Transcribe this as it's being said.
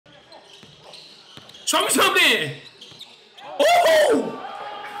Show me something. Oh!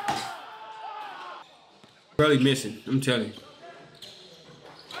 Barely missing, I'm telling you.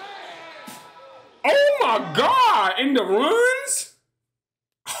 Oh my God, in the runs?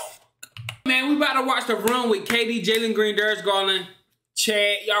 Oh man, we about to watch the run with KD, Jalen Green, Darius Garland,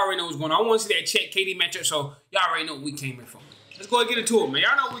 Chad. Y'all already know what's going on. I want to see that Chad KD matchup, so y'all already know what we came here for. Let's go and get into it, man.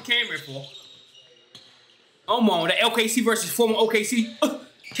 Y'all know what we came here for. Come on, the LKC versus former OKC.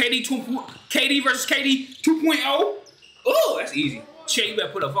 KD versus KD 2.0. Oh, that's easy. Chet, you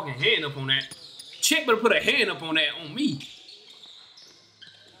better put a fucking hand up on that. Chet better put a hand up on that on me.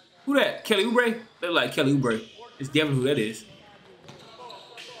 Who that? Kelly Oubre? They look like Kelly Oubre. It's definitely who that is.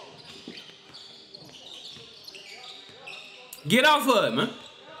 Get off of it, man.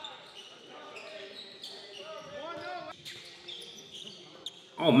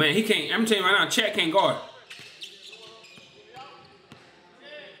 Oh man, he can't. I'm telling you right now, Chet can't guard.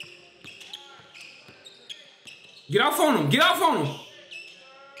 Get off on him. Get off on him.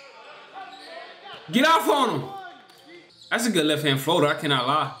 Get off on him. That's a good left-hand floater. I cannot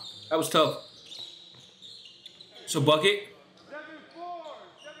lie. That was tough. It's a bucket.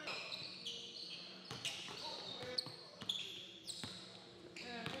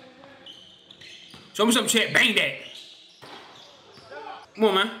 Show me some Chet. Bang that. Come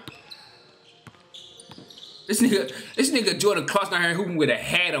on, man. This nigga Jordan Clarkson out here hooping with a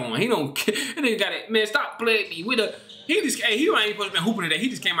hat on. He don't care. This nigga got it. Man, stop playing me with a. He ain't supposed to be hooping today. He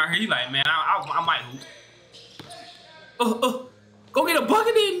just came out here. He like, man, I might hoop. Go get a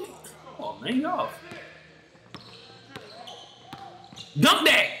bucket in. Oh man, he off. Dunk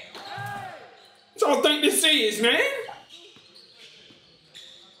that. What y'all think this is, man?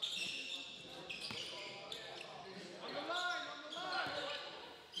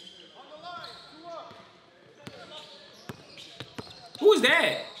 Who is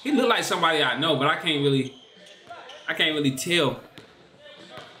that? He look like somebody I know, but I can't really tell.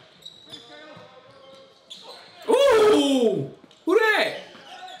 Ooh! Who that?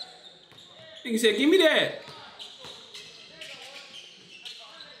 Nigga said, give me that.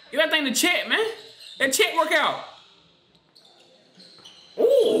 Give that thing to Chet, man. That Chet workout.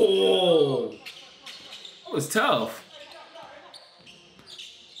 Ooh! That was tough.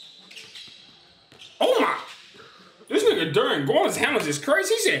 Oh my! This nigga Durant Gordon's handles is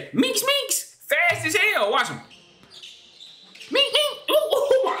crazy. He said, Meeks, Meeks! Fast as hell. Watch him. Meek, Meek!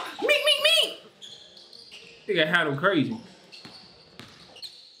 Ooh, Meek, Meek, Meek! Nigga had him crazy.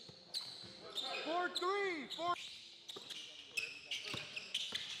 4-3.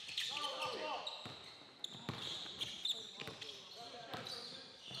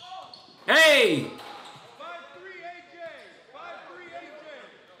 Hey! 5-3 AJ. 5-3 AJ.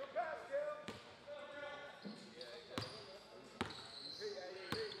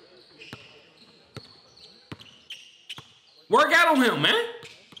 Work out on him, man.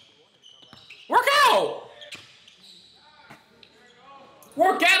 Work out.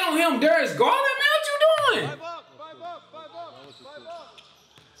 Work out on him, Darius Garland, man. What you doing? 5 up, 5 up, 5 up, 5 up.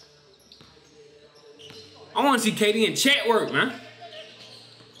 I want to see KD and Chet work, man.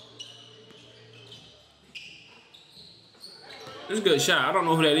 This is a good shot. I don't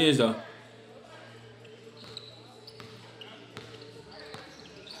know who that is, though.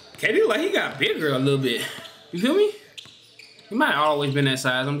 KD look like he got bigger a little bit. You feel me? He might have always been that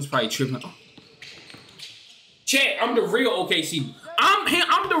size. I'm just probably tripping. Chet, I'm the real OKC. I'm him.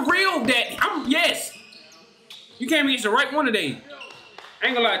 I'm the real daddy. Yes. You came against the right one today. I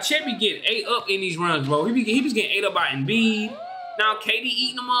ain't gonna lie, Chet be getting ate up in these runs, bro. He was getting ate up by Embiid. Now KD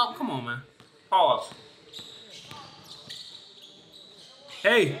eating him up. Come on, man. Pause.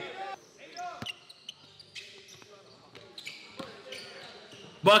 Hey.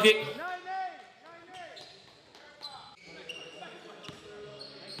 Bucket.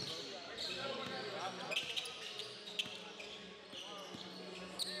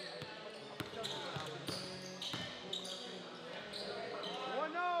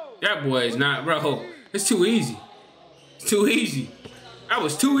 That boy is not, bro. It's too easy. It's too easy. That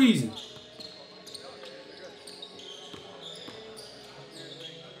was too easy.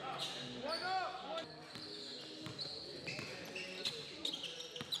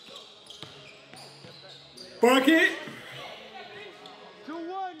 Bucket.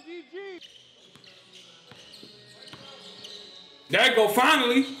 2-1 GG. There you go,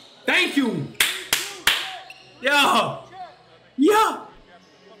 finally. Thank you. Yo. Yo.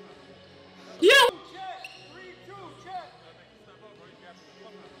 Yo.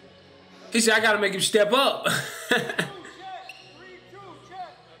 He said, I got to make him step up.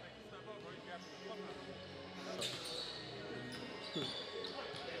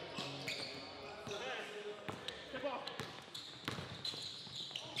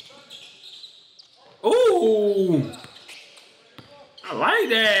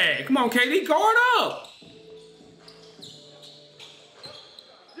 on, KD, guard up.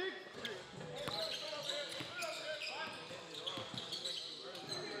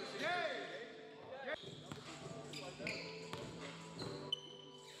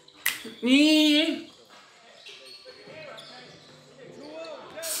 Yeah.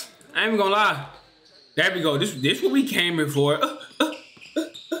 I ain't even gonna lie. There we go. This what we came here for. Pull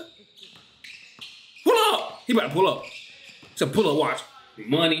up. He about to pull up. It's a pull up watch.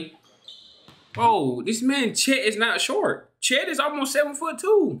 Money. Oh, this man Chet is not short. Chet is almost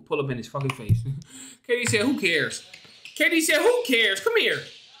 7'2". Pull up in his fucking face. KD said, who cares? KD said, who cares? Come here.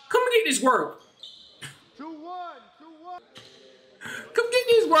 Come and get this work. 2-1, 2-1. Come get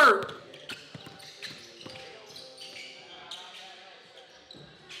this work.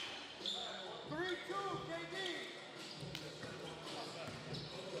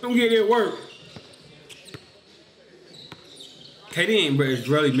 Come get that work. KD ain't, bro, is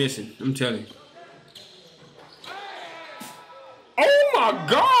really missing. I'm telling you. Oh my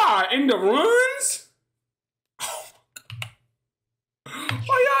God! In the runs? Oh my God.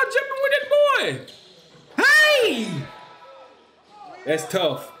 Why y'all jumping with that boy? Hey! That's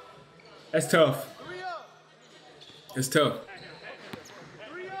tough. That's tough. That's tough.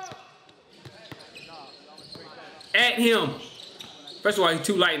 At him. First of all, he's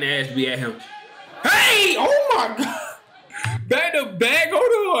too light in the ass to be at him. Hey! Oh my God! Back to back.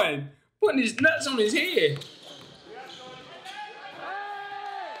 Hold on. Putting his nuts on his head.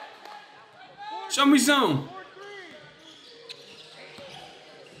 Show me some.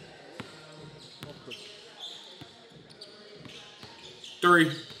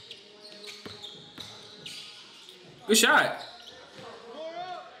 Three. Good shot.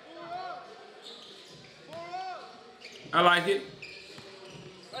 I like it.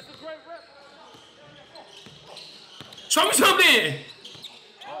 Show me something.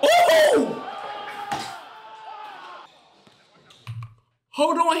 Oh!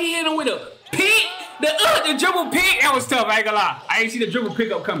 Hold on, he hit him with a pick. The dribble pick. That was tough. I ain't gonna lie. I ain't see the dribble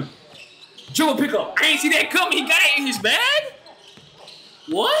pickup coming. Dribble pickup. I ain't see that coming. He got it in his bag.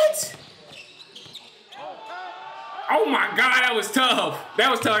 What? Oh my God, that was tough.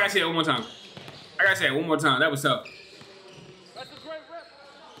 That was tough. I gotta say it one more time. I gotta say it one more time. That was tough.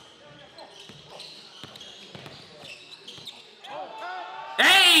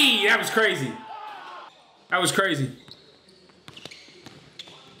 Hey, that was crazy. That was crazy.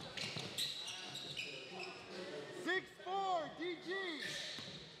 6-4 DG.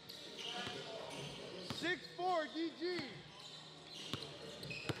 6-4 DG.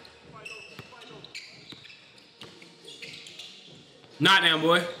 Not down,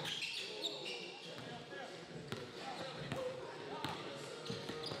 boy.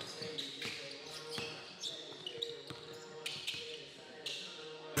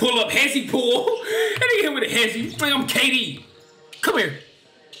 Pull up, hezzy pull. That nigga hit with a hezzy. Like I'm KD. Come here.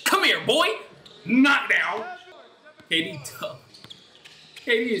 Come here, boy. Knock down. KD tough.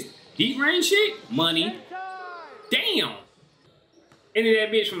 KD is deep range shit. Money. Damn. Ended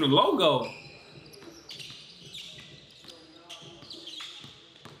that bitch from the logo.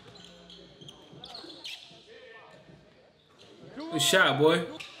 Good shot, boy.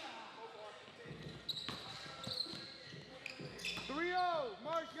 3-0,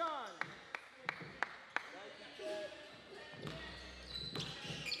 Marshawn.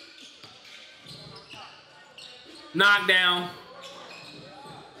 Knockdown.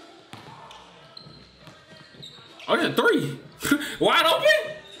 Oh, there's a three. Wide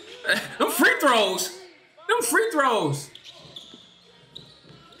open? Them free throws. Them free throws.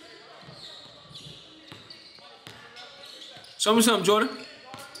 Show me something, Jordan.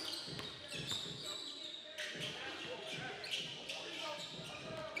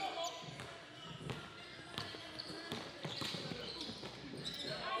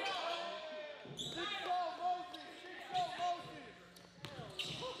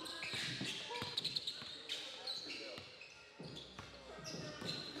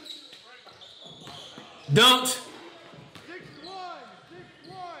 Dunked. 6-1.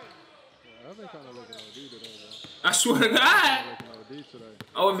 I've been kind of looking OD today, bro. I swear to God. Looking OD today.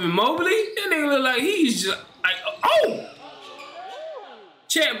 Oh, even Mobley? That nigga look like he's just like, oh!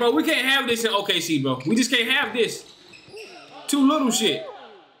 Chat, bro, we can't have this in OKC, bro. We just can't have this. Too little shit.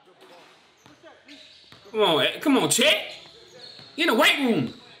 Come on, Chat. Get in the weight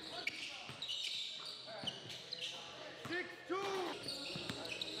room. 6-2.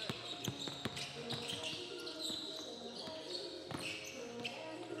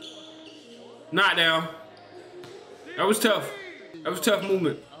 Knock down. That was tough. That was tough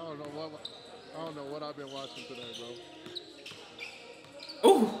movement. I don't know what I've been watching today, bro.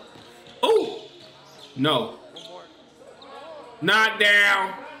 Oh, No. Not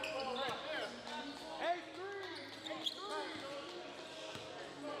down.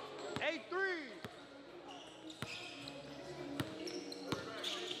 8-3.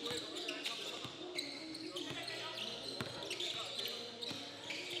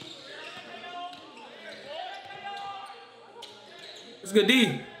 It's good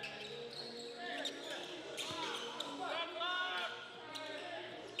D.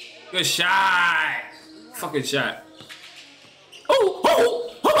 Good shot. Fucking shot. Oh,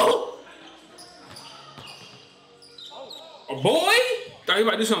 oh, oh. Oh, boy. Thought he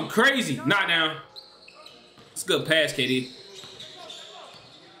about to do something crazy. Not down. It's a good pass, KD.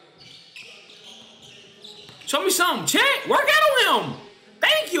 Show me something. Chet, work out on him.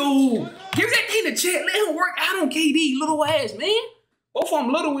 Thank you. Give that thing to Chet. Let him work out on KD, little ass, man. Both of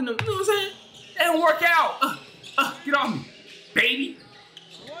them little in them. You know what I'm saying? Let him work out. Get off me, baby.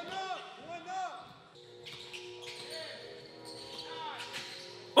 One up.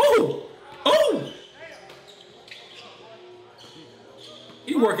 Oh, oh.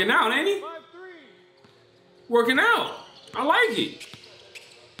 He working out, ain't he? 5-3. Working out. I like it.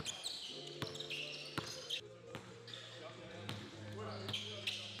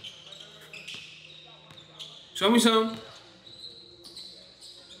 Show me some.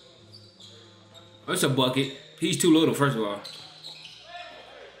 Oh, it's a bucket. He's too little, first of all. 7-3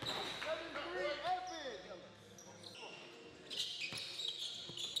 Epic.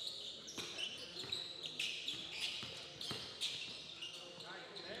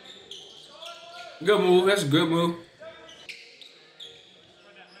 Good move. That's a good move.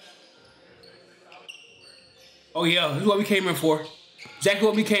 Oh, yeah. This is what we came in for. Exactly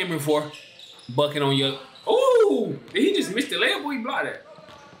what we came in for. Bucket on you. Ooh! Did he just miss the layup or he blocked it?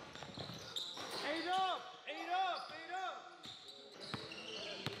 8 up. 8 up. 8 up.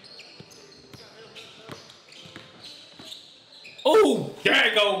 Oh! There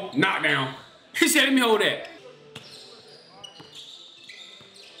you go. Knockdown. He said, let me hold that.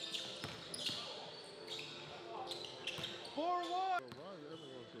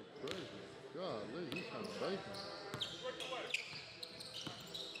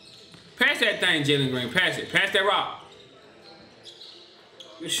 Pass that thing, Jalen Green. Pass it. Pass that rock.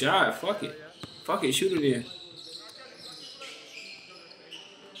 Good shot. Fuck it. Fuck it. Shoot it in.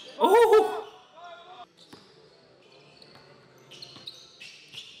 Oh!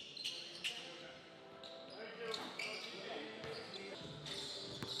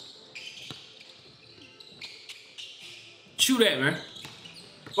 Shoot that, man.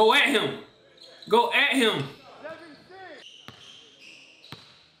 Go at him. Go at him. 7-6.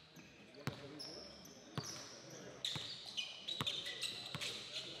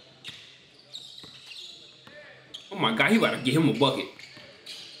 Oh my God, he about to get him a bucket.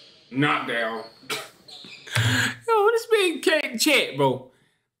 Knockdown. Yo, this big cake Chet, bro.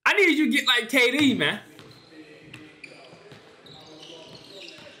 I need you to get like KD, man.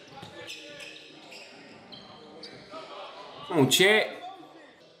 Come on, Chet.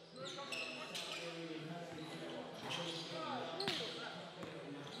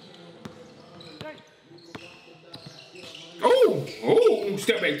 Oh,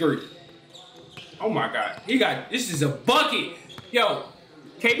 step back three. Oh my God, this is a bucket. Yo,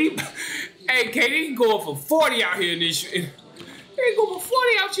 KD, hey, KD going for 40 out here in this shit. They going for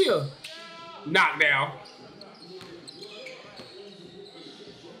 40 out here. Knockdown.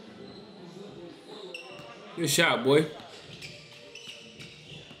 Good shot, boy.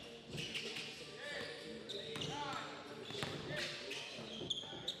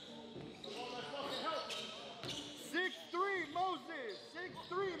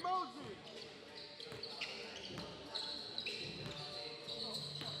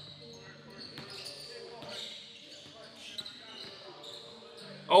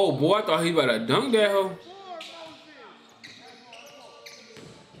 Oh boy, I thought he about to dunk that hoe.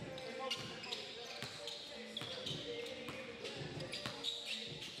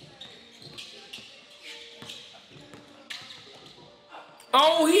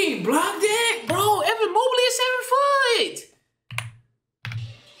 Oh, he ain't blocked that? Bro, Evan Mobley is 7 foot.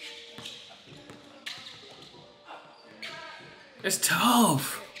 That's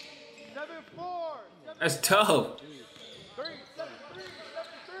tough. 7-4. That's tough. 3, 7-3,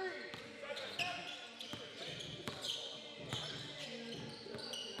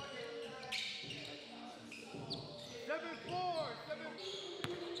 7-4.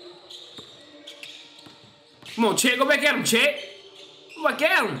 Come on, Chet, go back at him, Chet. Go back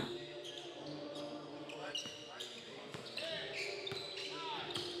at him.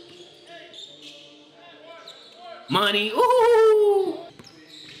 Money, ooh.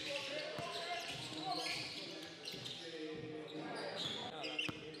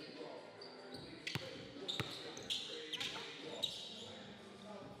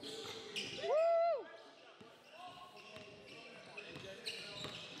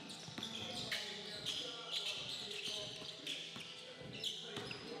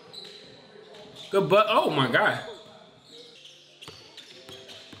 Good butt. Oh my God.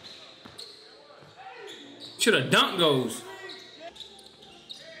 Should have dunk goes.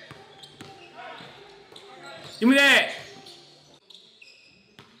 Give me that.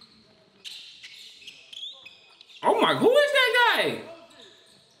 Oh my, who is that guy?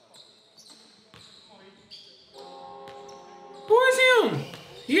 Who is him?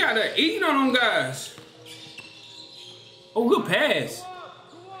 He out there eating on them guys. Oh, good pass.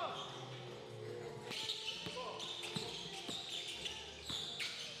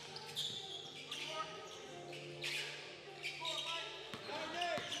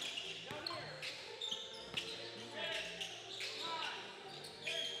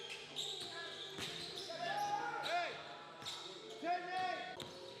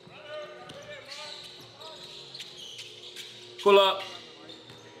 Pull up.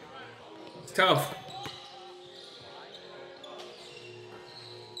 It's tough.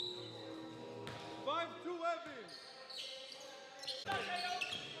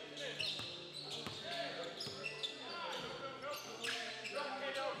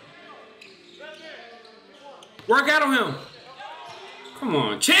 Work out on him. Come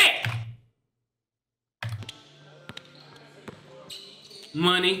on, check.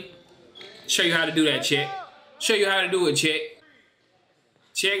 Money. Show you how to do that, check. Show you how to do it, check.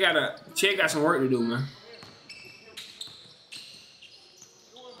 Check got some work to do, man.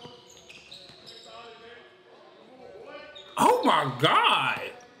 Oh my God.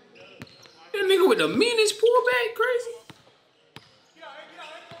 That nigga with the meanest pullback, crazy.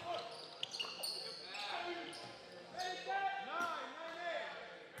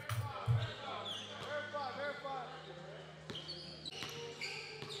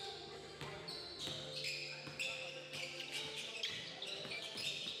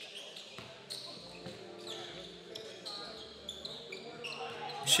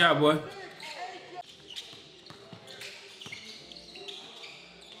 Shot, boy.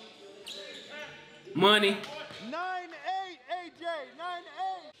 Money. 9-8, AJ.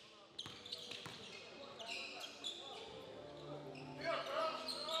 9-8.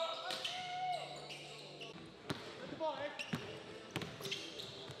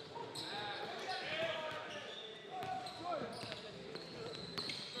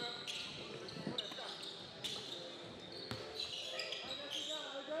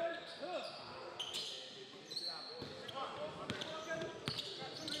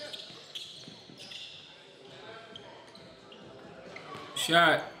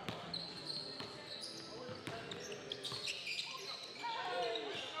 Shot.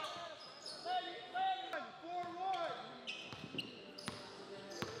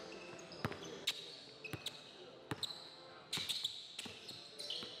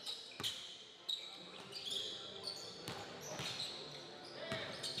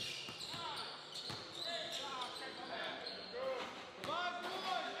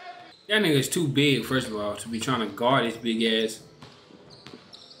 That nigga's too big, first of all, to be trying to guard his big ass.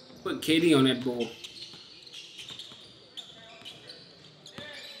 Put KD on that ball.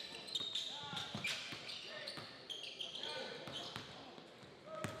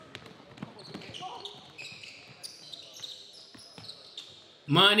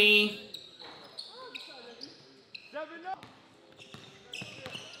 Money. 7-0.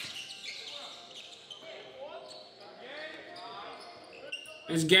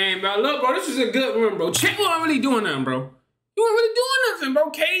 This game, bro. Look, bro, this was a good run, bro. Check wasn't really doing nothing, bro. You weren't really doing nothing,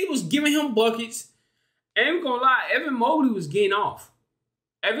 bro. KD was giving him buckets. And I'm gonna lie, Evan Mobley was getting off.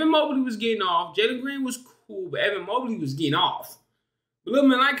 Evan Mobley was getting off. Jalen Green was cool, but Evan Mobley was getting off. But look,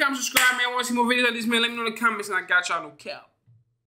 man, like, comment, subscribe, man. I want to see more videos like this, man. Let me know in the comments, and I got y'all no cap.